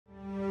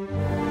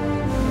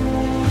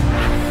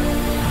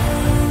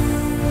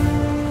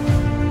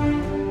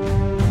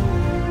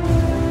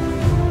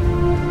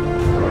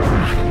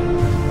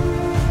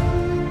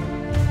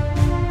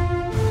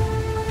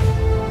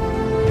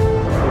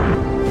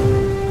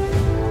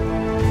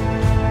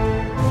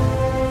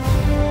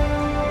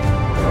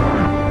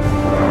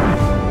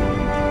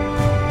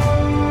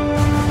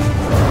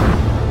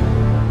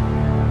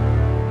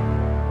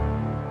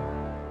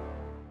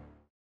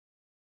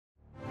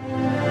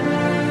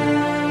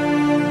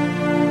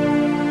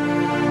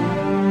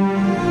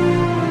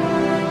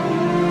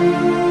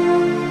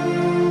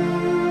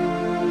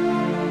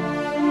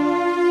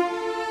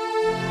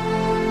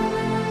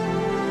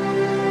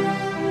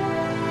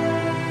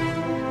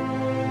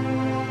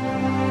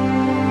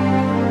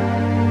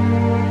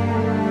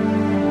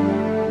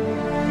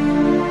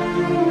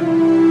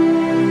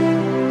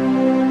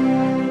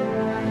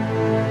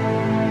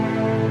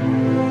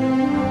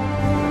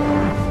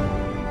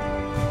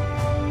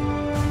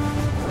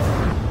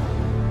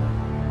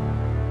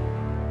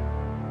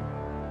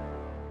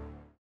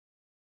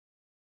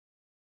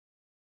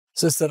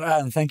Sister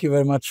Anne, thank you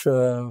very much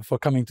for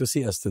coming to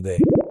see us today.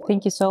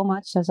 Thank you so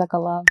much,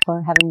 Jazakallah,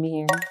 for having me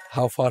here.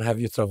 How far have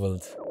you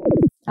traveled?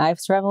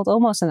 I've traveled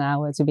almost an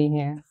hour to be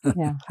here.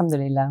 Yeah,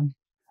 alhamdulillah.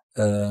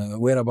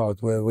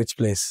 Which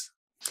place?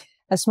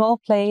 A small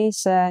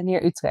place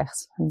near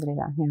Utrecht,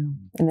 alhamdulillah. Yeah.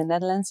 In the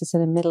Netherlands, it's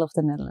in the middle of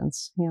the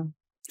Netherlands. Yeah.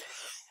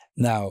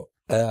 Now,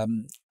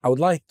 I would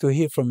like to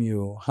hear from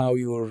you how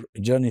your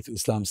journey to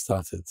Islam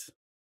started.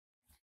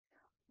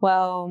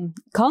 Well,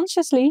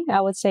 consciously, I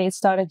would say it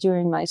started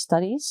during my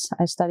studies.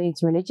 I studied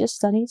religious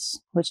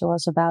studies, which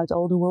was about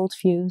all the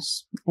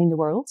worldviews in the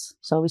world.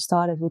 So we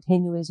started with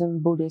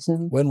Hinduism,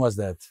 Buddhism. When was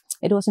that?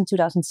 It was in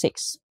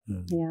 2006.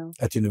 Yeah.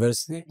 At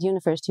university?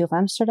 University of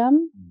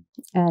Amsterdam,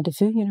 the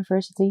VU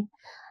University.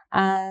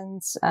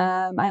 And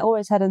I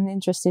always had an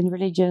interest in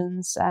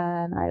religions,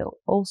 and I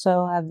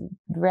also have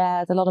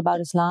read a lot about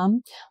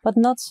Islam, but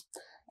not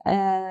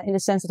in the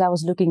sense that I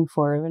was looking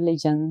for a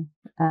religion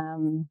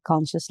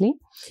consciously.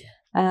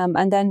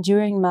 And then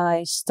during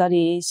my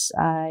studies,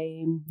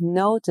 I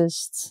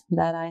noticed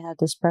that I had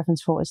this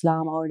preference for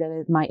Islam, or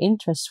that my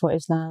interest for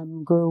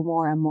Islam grew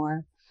more and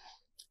more.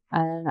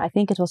 And I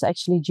think it was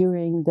actually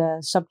during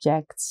the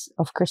subject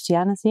of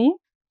Christianity.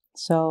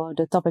 So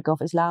the topic of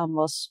Islam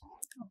was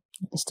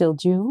still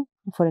due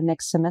for the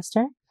next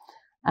semester.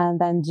 And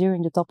then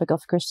during the topic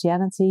of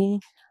Christianity,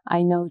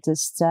 I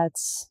noticed that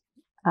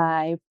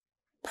I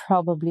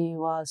probably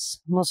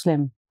was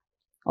Muslim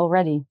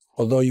already.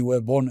 Although you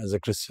were born as a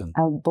Christian.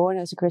 I was born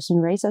as a Christian,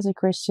 raised as a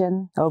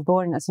Christian, or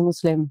born as a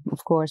Muslim,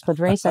 of course, but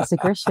raised as a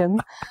Christian.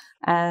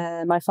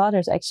 My father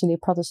is actually a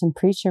Protestant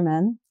preacher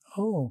man.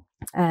 Oh.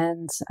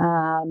 And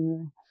I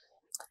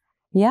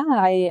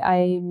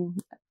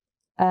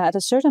at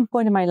a certain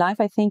point in my life,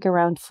 I think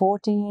around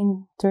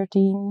 14,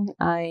 13,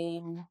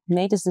 I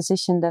made this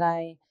decision that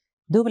I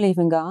do believe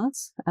in God,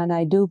 and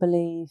I do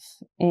believe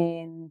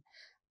in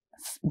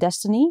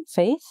destiny,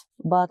 faith,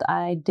 but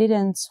I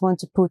didn't want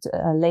to put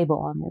a label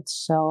on it.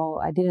 So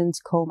I didn't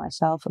call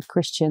myself a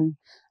Christian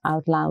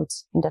out loud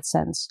in that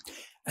sense.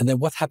 And then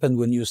what happened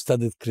when you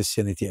studied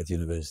Christianity at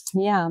university?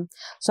 Yeah.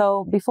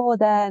 So before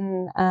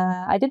then,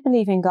 I did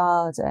believe in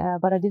God,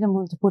 but I didn't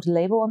want to put a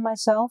label on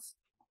myself.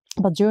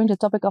 But during the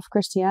topic of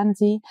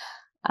Christianity,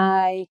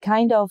 I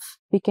kind of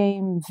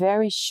became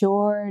very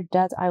sure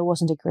that I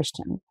wasn't a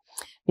Christian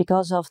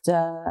because of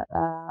the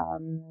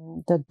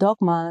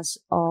dogmas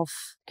of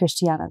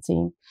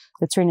Christianity,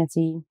 the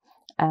Trinity,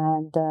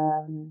 and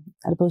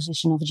the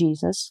position of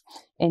Jesus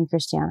in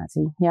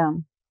Christianity. Yeah.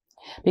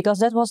 Because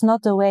that was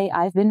not the way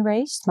I've been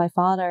raised. My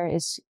father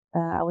is,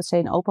 I would say,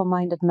 an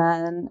open-minded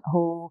man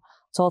who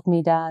taught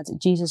me that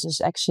Jesus is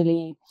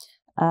actually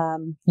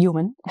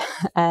human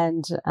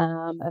and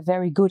a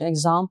very good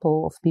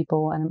example of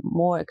people and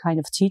more a kind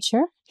of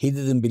teacher. He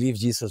didn't believe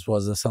Jesus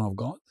was the Son of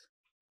God?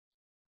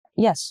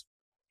 Yes.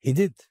 He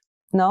did?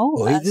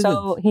 No, he didn't.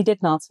 So he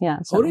did not. Yeah.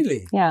 So, oh,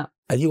 really? Yeah.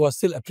 And he was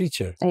still a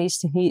preacher?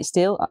 He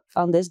still,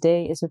 on this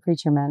day, is a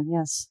preacher man.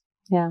 Yes.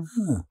 Yeah.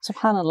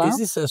 Subhanallah. Is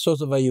this a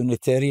sort of a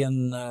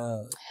Unitarian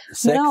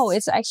sect? No,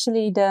 it's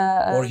actually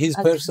or his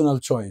personal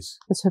choice?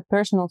 It's a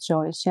personal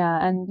choice,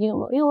 yeah. And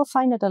you will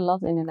find it a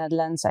lot in the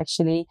Netherlands,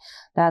 actually,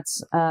 that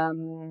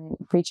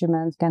preacher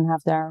men can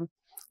have their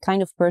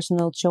kind of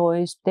personal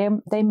choice.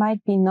 They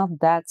might be not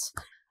that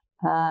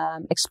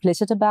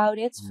explicit about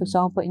it, for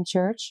example, in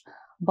church.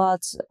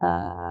 But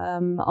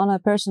on a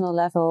personal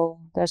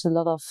level, there's a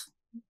lot of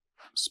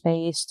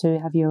space to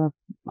have your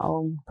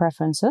own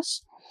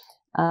preferences.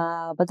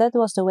 But that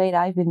was the way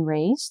that I've been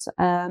raised.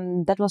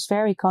 That was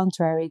very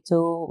contrary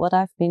to what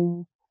I've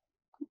been,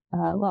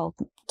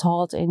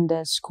 taught in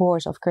the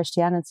course of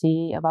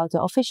Christianity about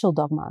the official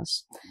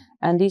dogmas.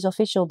 And these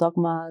official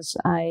dogmas,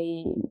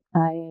 I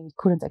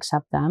couldn't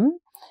accept them.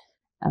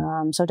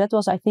 So that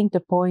was, I think, the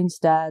point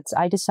that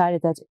I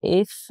decided that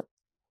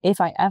if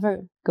I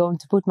ever going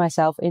to put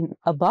myself in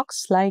a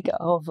box, like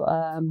of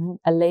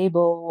a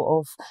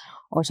label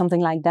or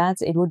something like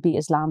that, it would be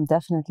Islam,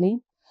 definitely.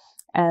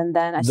 And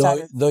then I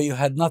started... Though you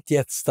had not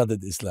yet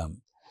studied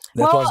Islam.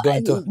 That was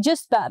going to...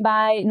 just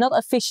by not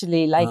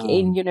officially, like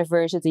in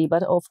university,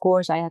 but of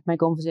course I had my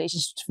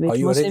conversations with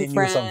you Muslim already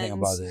friends. Knew something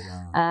about it.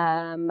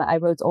 I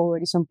wrote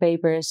already some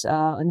papers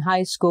in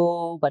high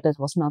school, but that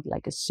was not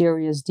like a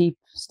serious, deep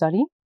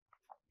study.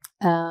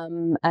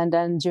 And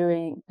then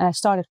I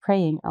started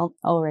praying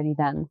already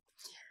then.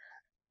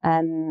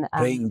 And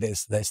praying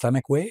the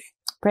Islamic way?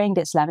 Praying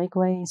the Islamic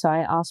way. So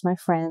I asked my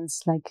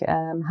friends, like,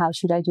 how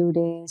should I do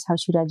this? How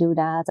should I do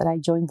that? And I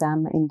joined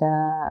them in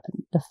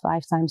the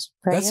 5 times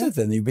prayer. That's it.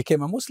 Then you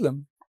became a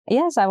Muslim.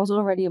 Yes, I was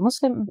already a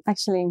Muslim,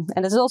 actually.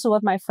 And this is also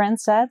what my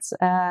friend said.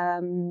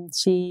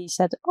 She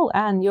said, oh,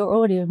 Anne, you're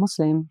already a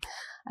Muslim.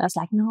 And I was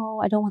like, no,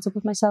 I don't want to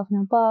put myself in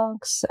a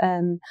box.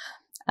 And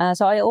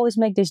so I always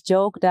make this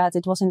joke that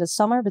it was in the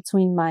summer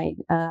between my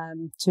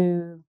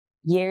 2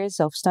 years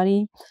of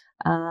study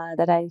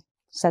that I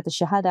said the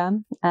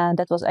Shahada, and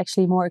that was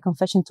actually more a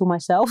confession to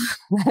myself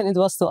than it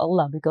was to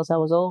Allah, because I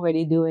was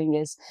already doing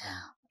this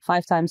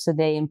 5 times a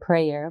day in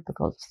prayer,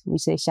 because we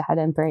say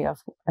Shahada in prayer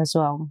as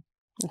well.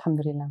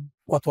 Alhamdulillah.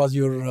 What was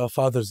your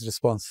father's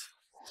response?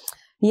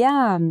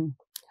 Yeah,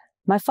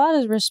 my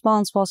father's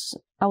response was,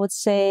 I would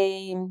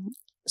say,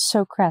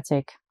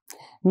 Socratic,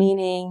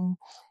 meaning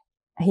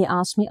he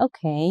asked me,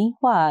 okay,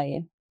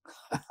 why?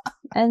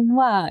 And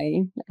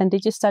why? And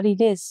did you study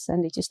this?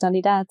 And did you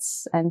study that?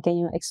 And can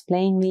you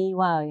explain me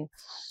why?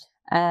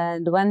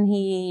 And when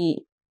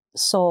he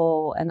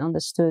saw and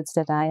understood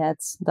that I had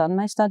done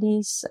my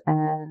studies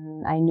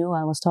and I knew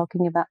I was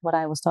talking about what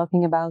I was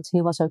talking about,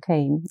 he was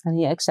okay. And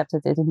he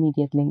accepted it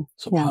immediately.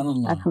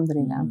 Subhanallah. Yeah,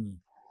 alhamdulillah.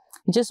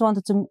 He just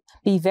wanted to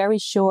be very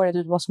sure that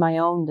it was my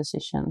own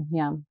decision.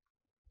 Yeah.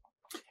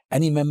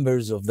 Any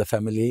members of the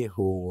family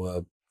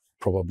who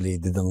probably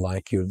didn't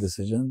like your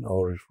decision,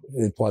 or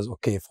it was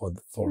okay for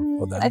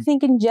them? I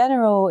think in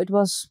general it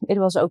was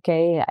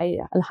okay.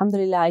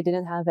 Alhamdulillah, I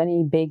didn't have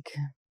any big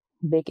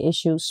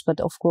issues, but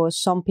of course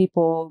some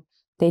people,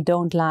 they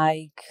don't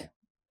like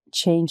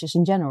changes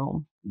in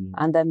general.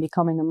 And then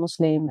becoming a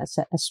Muslim,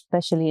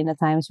 especially in the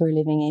times we're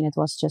living in, it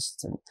was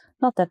just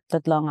not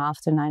that long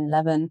after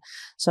 9/11.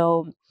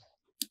 So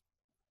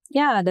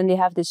yeah, then they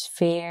have this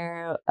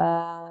fear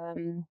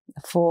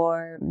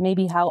for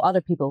maybe how other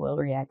people will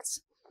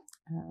react.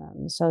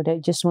 So they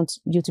just want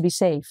you to be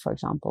safe, for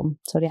example.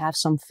 So they have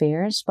some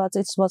fears, but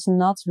it was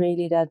not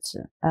really that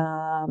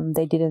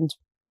they didn't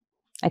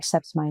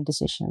accept my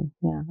decision.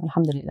 Yeah,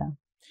 alhamdulillah.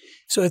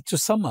 So to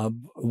sum up,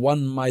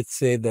 one might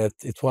say that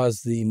it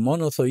was the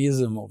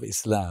monotheism of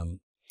Islam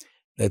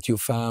that you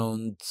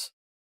found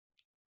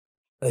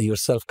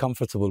yourself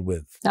comfortable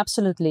with.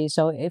 Absolutely.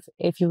 So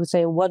if you would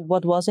say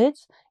what was it?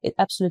 It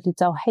absolutely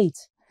Tawheed.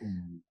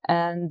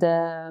 And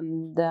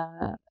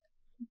the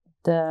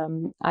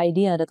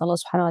idea that Allah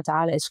subhanahu wa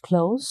ta'ala is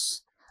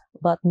close,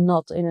 but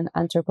not in an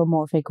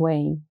anthropomorphic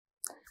way.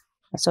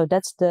 So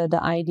that's the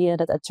idea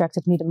that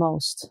attracted me the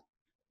most.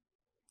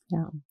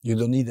 Yeah. You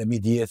don't need a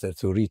mediator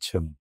to reach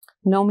him.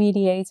 No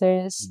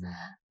mediators.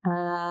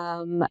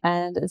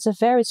 And it's a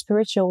very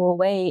spiritual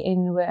way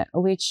in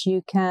which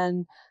you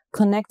can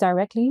connect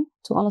directly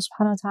to Allah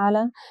subhanahu wa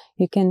ta'ala.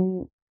 You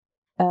can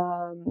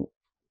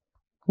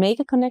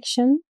make a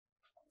connection,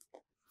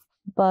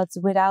 but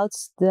without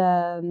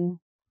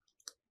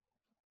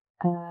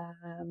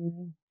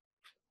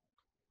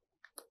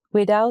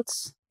without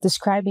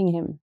describing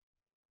him.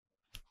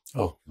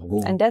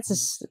 And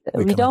that's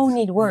we don't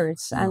need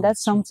words, and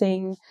that's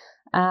something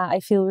I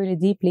feel really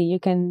deeply. You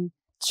can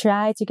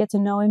try to get to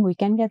know him. We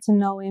can get to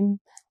know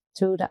him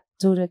to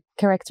the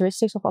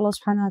characteristics of Allah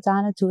subhanahu wa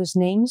ta'ala, to his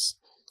names.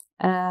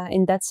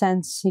 In that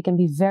sense, he can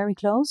be very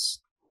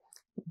close.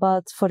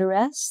 But for the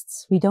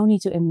rest, we don't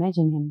need to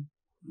imagine him.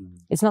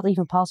 It's not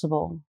even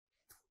possible.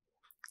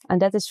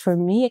 And that is for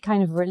me a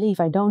kind of relief.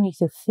 I don't need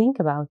to think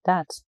about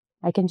that.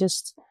 I can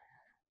just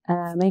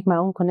make my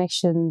own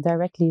connection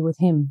directly with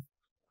him.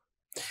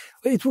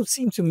 It would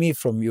seem to me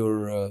from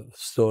your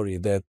story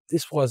that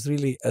this was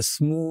really a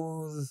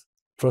smooth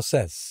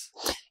process.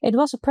 It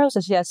was a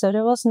process, yes. So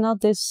there was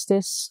not this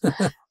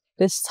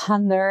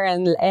thunder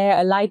and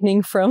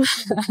lightning from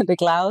the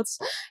clouds.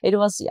 It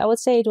was, I would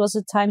say, it was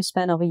a time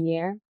span of a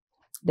year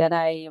that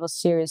I was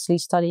seriously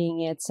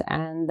studying it.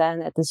 And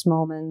then at this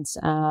moment,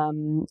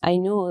 I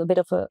knew a bit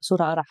of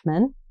Surah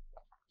Ar-Rahman.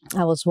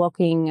 I was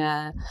walking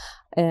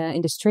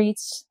in the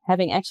streets,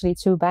 having actually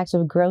 2 bags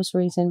of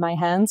groceries in my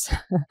hands,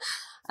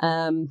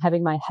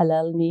 having my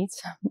halal meat.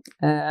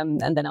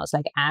 And then I was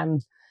like,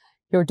 Anne,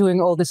 you're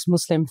doing all these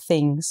Muslim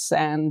things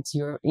and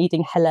you're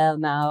eating halal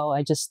now.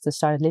 I just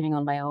started living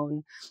on my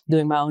own,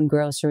 doing my own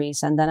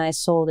groceries. And then I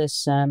saw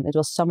this, it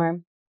was summer.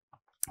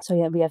 So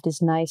yeah, we have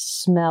this nice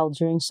smell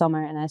during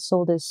summer. And I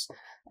saw this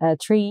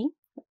tree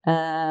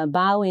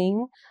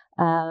bowing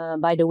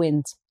by the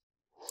wind.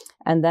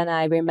 And then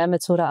I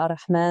remembered Surah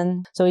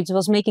Ar-Rahman. So it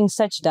was making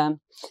sajda.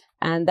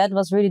 And that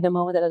was really the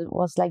moment that it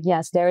was like,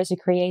 yes, there is a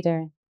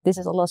creator. This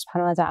is Allah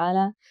subhanahu wa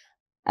ta'ala.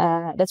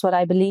 That's what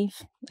I believe.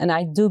 And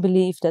I do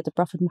believe that the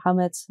Prophet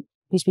Muhammad,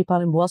 peace be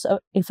upon him, was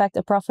in fact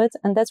a prophet.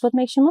 And that's what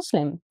makes you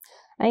Muslim.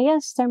 And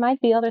yes, there might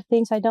be other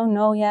things I don't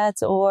know yet,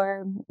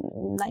 or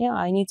yeah,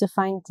 I need to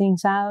find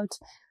things out,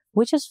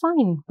 which is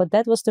fine. But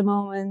that was the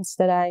moment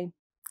that I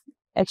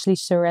actually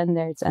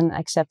surrendered and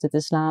accepted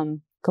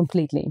Islam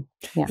completely.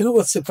 Yeah. You know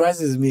what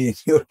surprises me in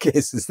your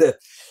case is that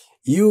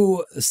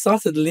you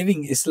started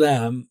living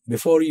Islam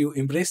before you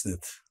embraced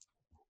it.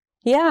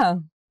 Yeah.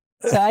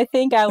 So I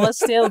think I was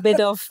still a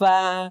bit of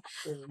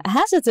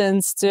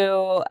hesitant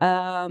to,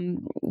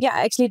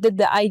 actually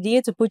the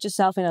idea to put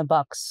yourself in a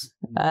box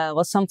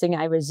was something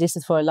I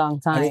resisted for a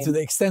long time. I mean, to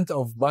the extent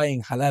of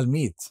buying halal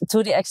meat.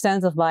 To the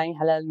extent of buying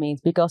halal meat,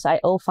 because I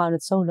all found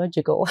it so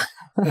logical.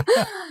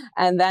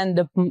 And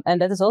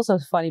that is also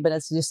funny, but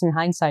that's just in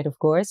hindsight, of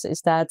course, is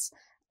that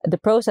the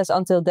process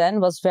until then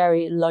was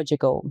very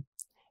logical.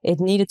 It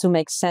needed to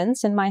make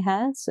sense in my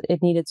head.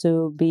 It needed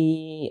to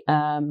be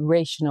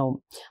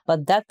rational.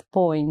 But that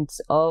point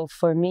of,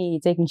 for me,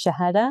 taking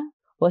Shahada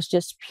was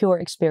just pure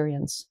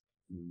experience.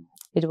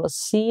 It was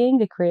seeing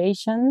the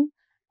creation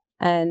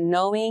and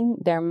knowing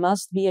there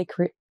must be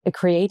a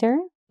creator,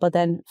 but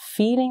then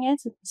feeling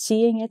it,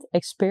 seeing it,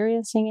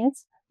 experiencing it,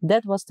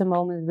 that was the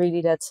moment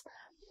really that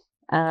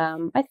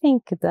I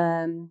think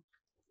the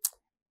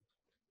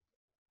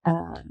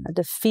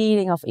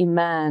feeling of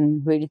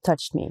Iman really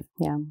touched me.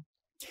 Yeah.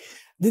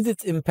 Did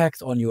it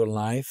impact on your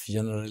life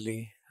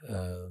generally?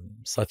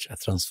 Such a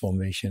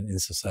transformation in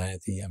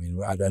society? I mean,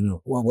 I don't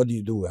know. What do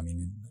you do? I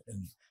mean,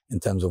 in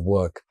terms of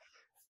work,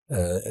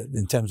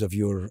 in terms of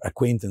your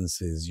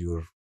acquaintances,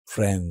 your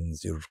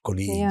friends, your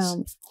colleagues? Yeah,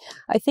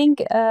 I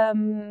think,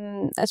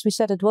 as we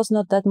said, it was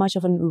not that much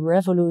of a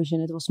revolution.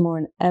 It was more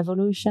an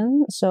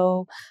evolution.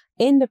 So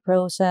in the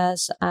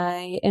process,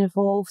 I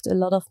involved a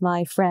lot of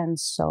my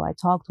friends. So I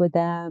talked with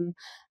them.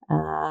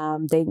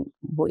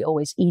 We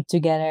always eat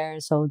together,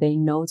 so they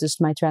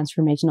noticed my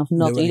transformation of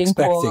not eating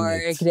pork,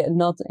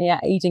 not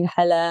eating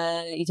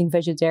halal, eating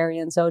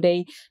vegetarian. So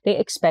they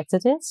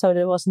expected it. So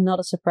there was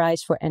not a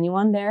surprise for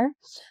anyone there.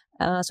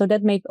 So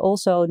that made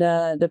also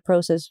the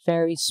process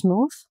very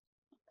smooth.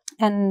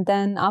 And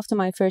then after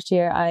my first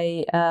year,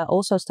 I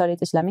also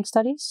studied Islamic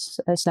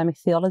studies, Islamic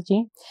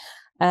theology,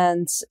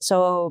 and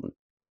so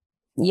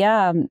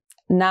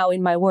now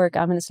in my work,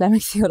 I'm an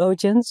Islamic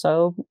theologian,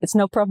 so it's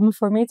no problem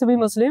for me to be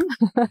Muslim,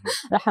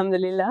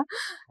 alhamdulillah.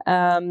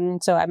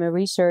 So I'm a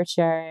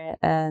researcher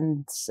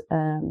and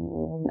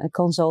a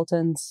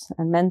consultant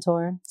and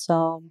mentor,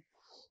 so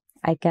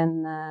I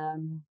can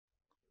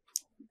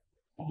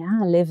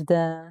live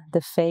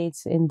the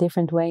faith in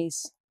different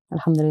ways,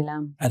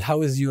 alhamdulillah. And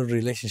how is your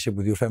relationship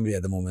with your family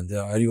at the moment?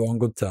 Are you on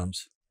good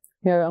terms?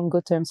 We're on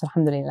good terms,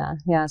 alhamdulillah.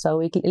 Yeah, so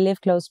we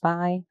live close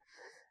by.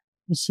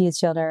 We see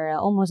each other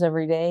almost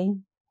every day.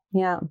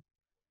 Yeah,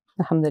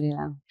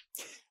 alhamdulillah.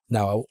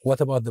 Now,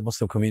 what about the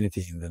Muslim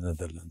community in the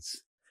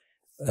Netherlands?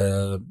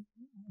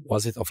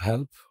 Was it of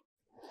help?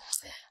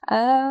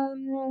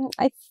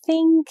 I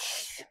think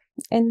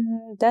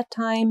in that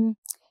time,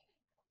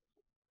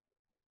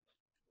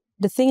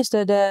 the thing is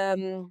that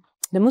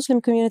the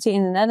Muslim community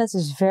in the Netherlands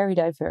is very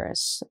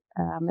diverse.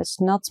 It's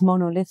not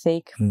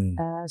monolithic.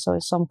 So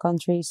in some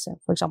countries,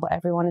 for example,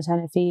 everyone is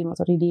Hanafi,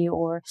 Maturidi,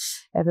 or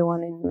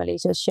everyone in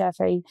Malaysia is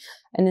Shafi'i.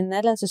 And in the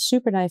Netherlands is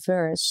super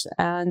diverse.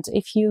 And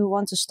if you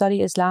want to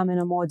study Islam in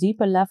a more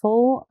deeper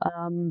level,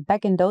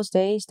 back in those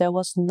days, there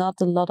was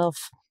not a lot of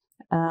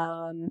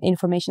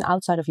information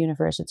outside of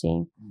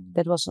university.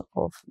 That was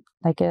of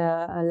like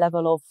a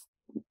level of,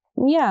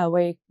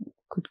 where you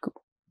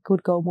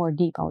could go more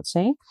deep, I would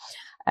say.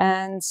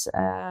 And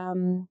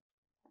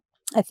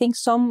I think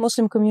some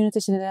Muslim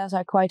communities in the Netherlands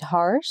are quite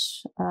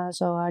harsh.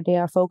 So they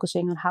are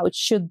focusing on how it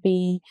should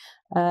be.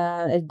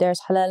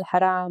 There's halal,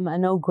 haram,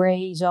 and no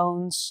gray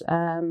zones.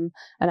 And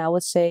I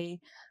would say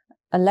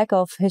a lack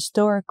of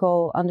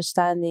historical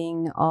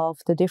understanding of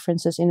the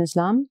differences in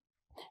Islam.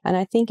 And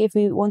I think if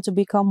we want to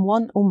become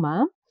one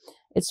ummah,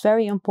 it's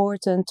very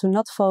important to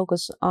not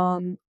focus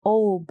on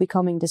all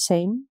becoming the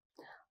same,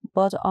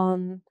 but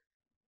on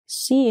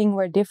seeing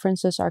where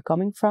differences are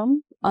coming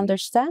from,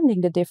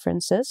 understanding the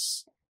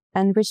differences,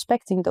 and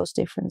respecting those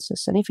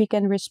differences. And if we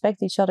can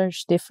respect each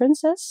other's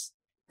differences,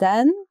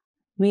 then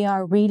we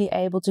are really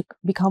able to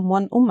become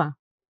one ummah.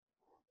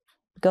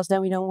 Because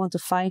then we don't want to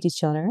fight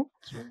each other.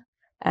 Sure.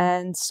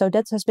 And so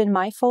that has been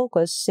my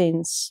focus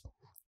since.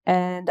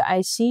 And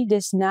I see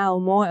this now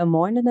more and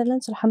more in the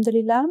Netherlands,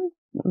 alhamdulillah.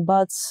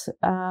 But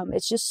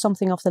it's just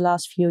something of the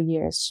last few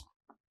years.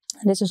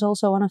 And this is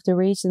also one of the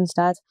reasons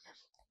that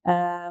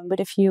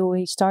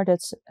we started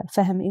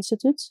Fahem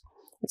Institute.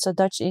 It's a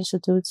Dutch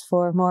institute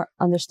for more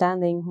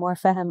understanding, more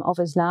fahem of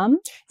Islam.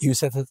 You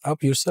set it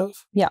up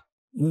yourself? Yeah.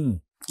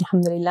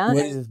 Alhamdulillah.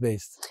 Where is it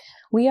based?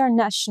 We are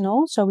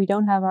national, so we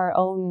don't have our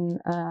own...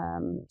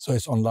 so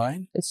it's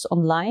online? It's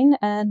online,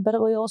 but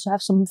we also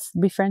have some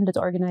befriended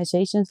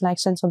organizations like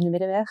Centrum de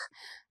Middenweg.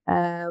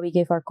 We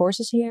give our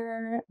courses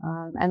here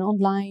and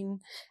online,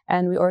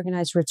 and we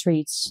organize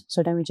retreats.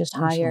 So then we just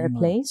hire a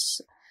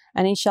place.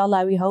 And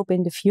inshallah, we hope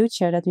in the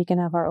future that we can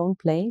have our own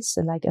place,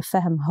 like a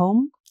Fahem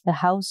home, a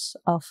house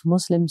of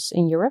Muslims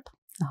in Europe,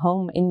 a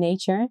home in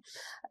nature,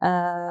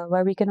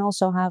 where we can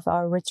also have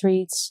our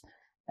retreats,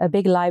 a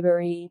big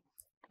library,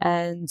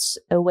 and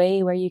a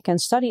way where you can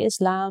study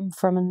Islam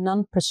from a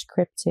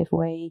non-prescriptive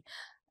way,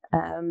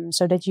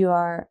 so that you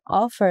are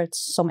offered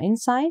some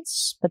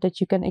insights, but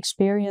that you can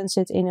experience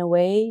it in a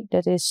way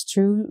that is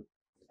true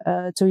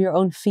to your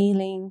own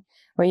feeling,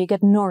 where you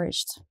get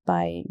nourished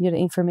by the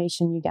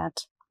information you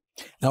get.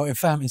 Now, in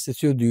Fahem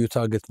Institute, do you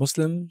target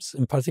Muslims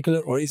in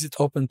particular, or is it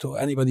open to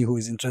anybody who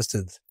is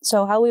interested?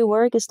 So how we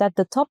work is that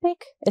the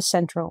topic is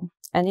central.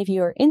 And if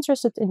you are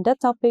interested in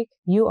that topic,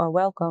 you are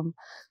welcome.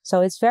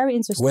 So it's very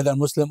interesting. Whether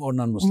Muslim or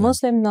non-Muslim?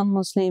 Muslim,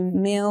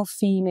 non-Muslim, male,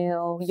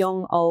 female,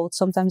 young, old.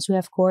 Sometimes we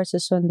have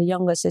courses when the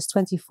youngest is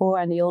 24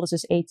 and the oldest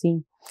is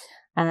 18.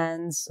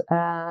 And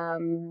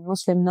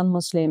Muslim,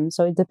 non-Muslim.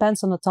 So it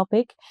depends on the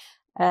topic.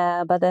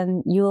 But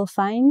then you will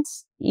find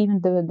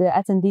even the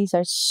attendees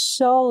are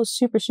so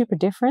super, super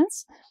different.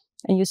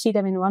 And you see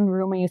them in one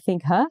room and you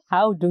think,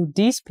 how do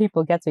these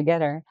people get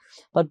together?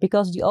 But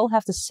because you all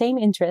have the same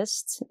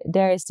interest,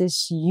 there is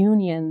this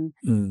union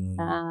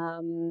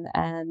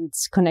and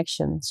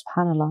connection,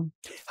 subhanAllah.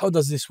 How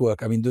does this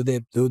work? I mean,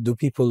 do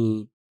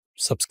people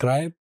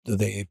subscribe? Do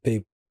they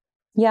pay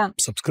Yeah.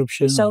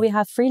 subscription? So we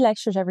have free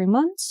lectures every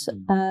month.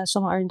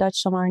 Some are in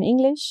Dutch, some are in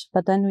English.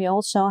 But then we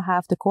also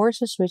have the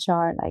courses, which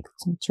are like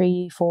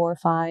 3, 4,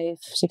 5,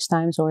 6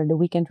 times, or the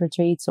weekend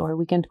retreats or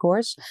weekend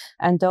course.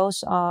 And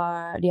those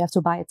are, you have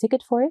to buy a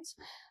ticket for it.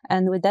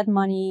 And with that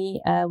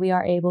money, we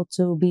are able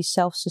to be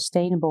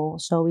self-sustainable.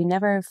 So we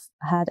never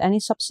had any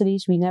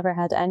subsidies. We never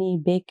had any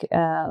big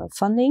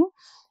funding.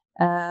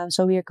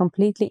 So we are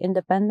completely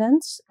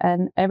independent.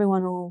 And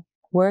everyone who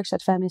works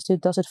at Family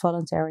Institute does it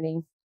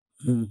voluntarily.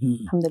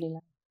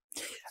 Alhamdulillah.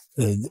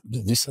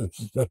 This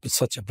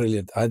such a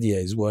brilliant idea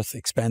is worth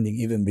expanding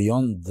even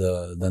beyond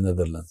the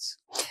Netherlands.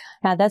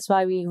 Yeah, that's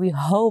why we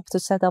hope to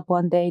set up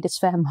one day this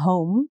Fam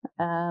home,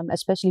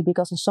 especially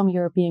because in some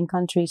European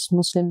countries,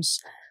 Muslims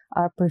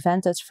are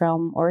prevented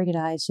from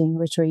organizing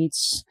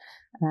retreats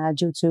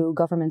due to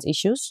government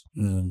issues.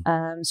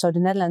 So the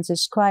Netherlands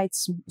is quite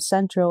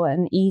central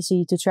and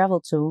easy to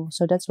travel to.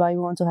 So that's why we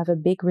want to have a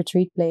big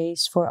retreat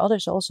place for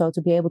others also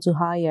to be able to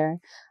hire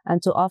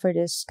and to offer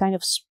this kind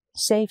of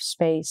safe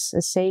space,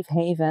 a safe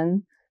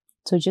haven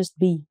to just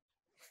be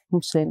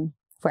Muslim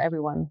for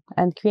everyone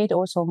and create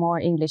also more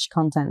English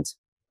content,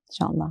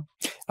 inshallah.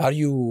 Are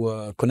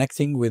you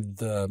connecting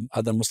with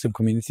other Muslim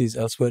communities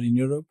elsewhere in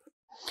Europe?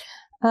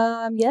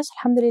 Yes,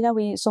 alhamdulillah.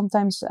 We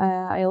sometimes,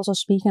 I also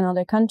speak in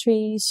other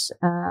countries,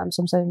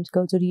 sometimes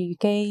go to the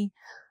UK,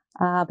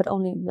 but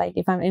only like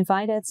if I'm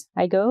invited,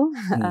 I go.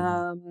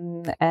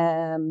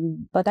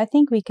 But I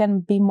think we can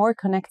be more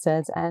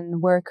connected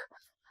and work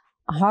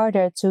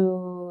harder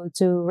to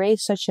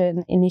raise such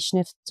an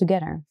initiative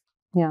together.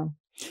 Yeah.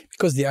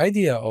 Because the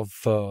idea of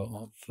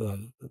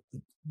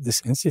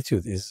this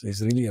institute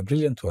is really a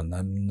brilliant one.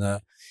 And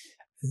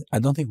I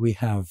don't think we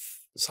have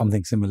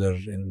something similar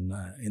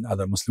in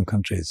other Muslim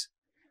countries.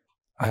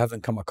 I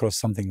haven't come across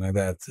something like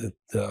that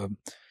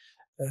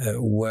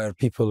where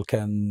people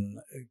can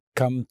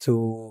come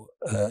to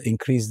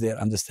increase their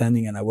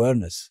understanding and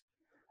awareness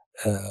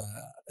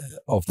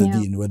of the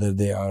deen, whether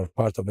they are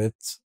part of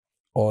it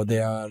or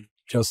they are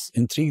just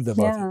intrigued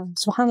about it.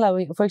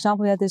 SubhanAllah, for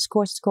example, we had this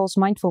course called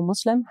Mindful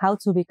Muslim, How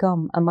to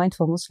Become a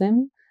Mindful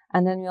Muslim.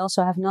 And then we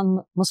also have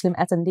non-Muslim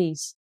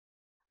attendees,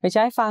 which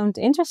I found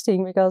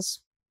interesting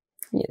because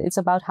it's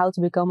about how to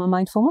become a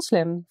mindful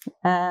Muslim.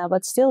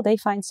 But still they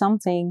find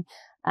something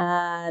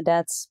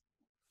that,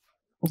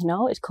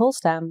 it calls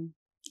them.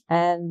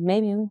 And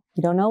maybe you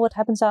don't know what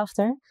happens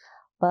after,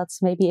 but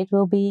maybe it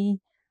will be,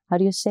 how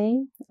do you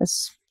say, a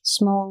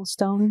small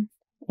stone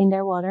in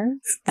their water.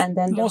 And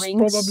then the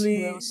rings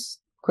will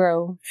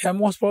grow. Yeah,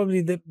 most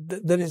probably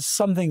there is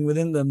something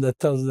within them that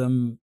tells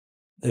them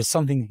there's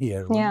something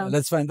here. Yeah.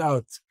 Let's find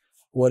out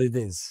what it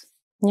is.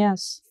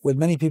 Yes. With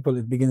many people,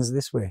 it begins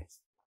this way.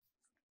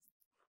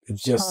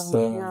 It's just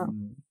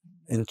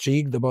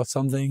intrigued about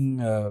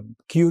something,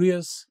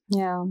 curious.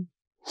 Yeah.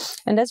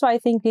 And that's why I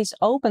think these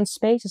open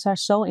spaces are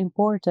so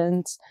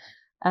important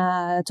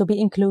to be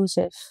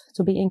inclusive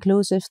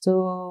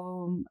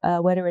to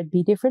whether it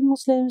be different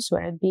Muslims,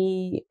 whether it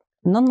be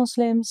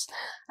non-Muslims,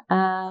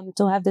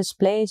 to have this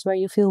place where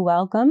you feel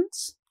welcomed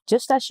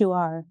just as you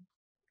are.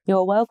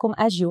 You're welcome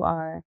as you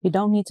are. You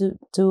don't need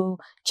to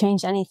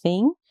change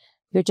anything.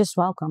 You're just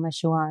welcome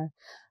as you are.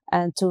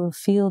 And to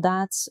feel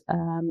that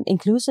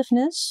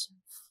inclusiveness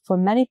for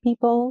many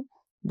people,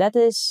 that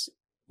is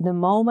the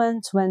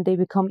moment when they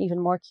become even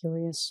more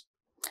curious.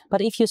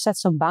 But if you set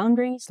some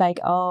boundaries, like,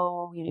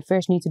 oh, you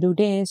first need to do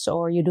this,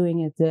 or you're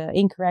doing it the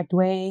incorrect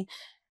way,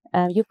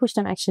 you push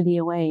them actually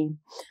away.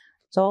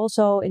 So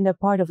also in the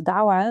part of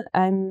dawah,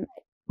 I'm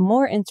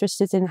more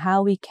interested in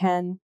how we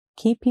can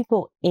keep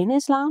people in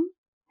Islam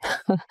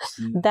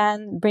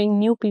than bring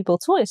new people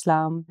to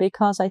Islam.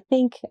 Because I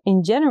think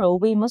in general,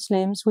 we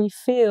Muslims, we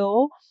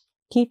feel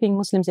keeping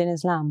Muslims in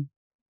Islam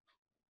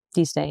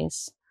these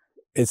days.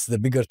 It's the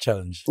bigger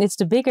challenge. It's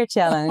the bigger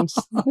challenge.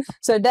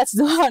 So that's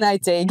the one I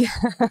take.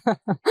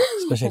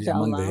 Especially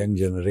among the young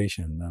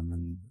generation. I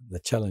mean, the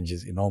challenge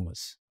is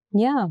enormous.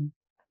 Yeah.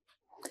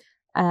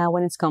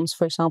 When it comes,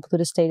 for example, to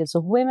the status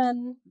of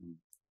women,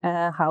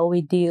 how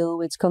we deal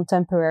with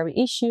contemporary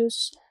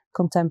issues,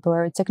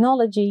 contemporary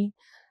technology.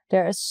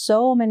 There are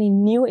so many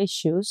new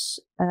issues,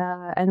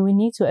 and we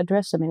need to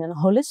address them in a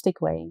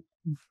holistic way.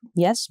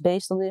 Yes,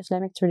 based on the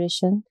Islamic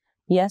tradition.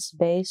 Yes,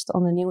 based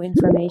on the new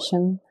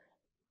information.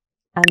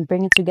 And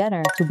bring it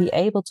together to be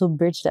able to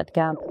bridge that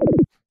gap.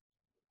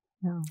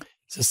 Yeah.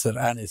 Sister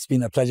Anne, it's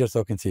been a pleasure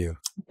talking to you.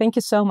 Thank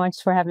you so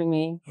much for having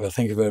me. Well,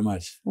 thank you very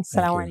much.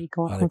 Assalamu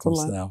alaikum wa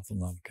rahmatullah.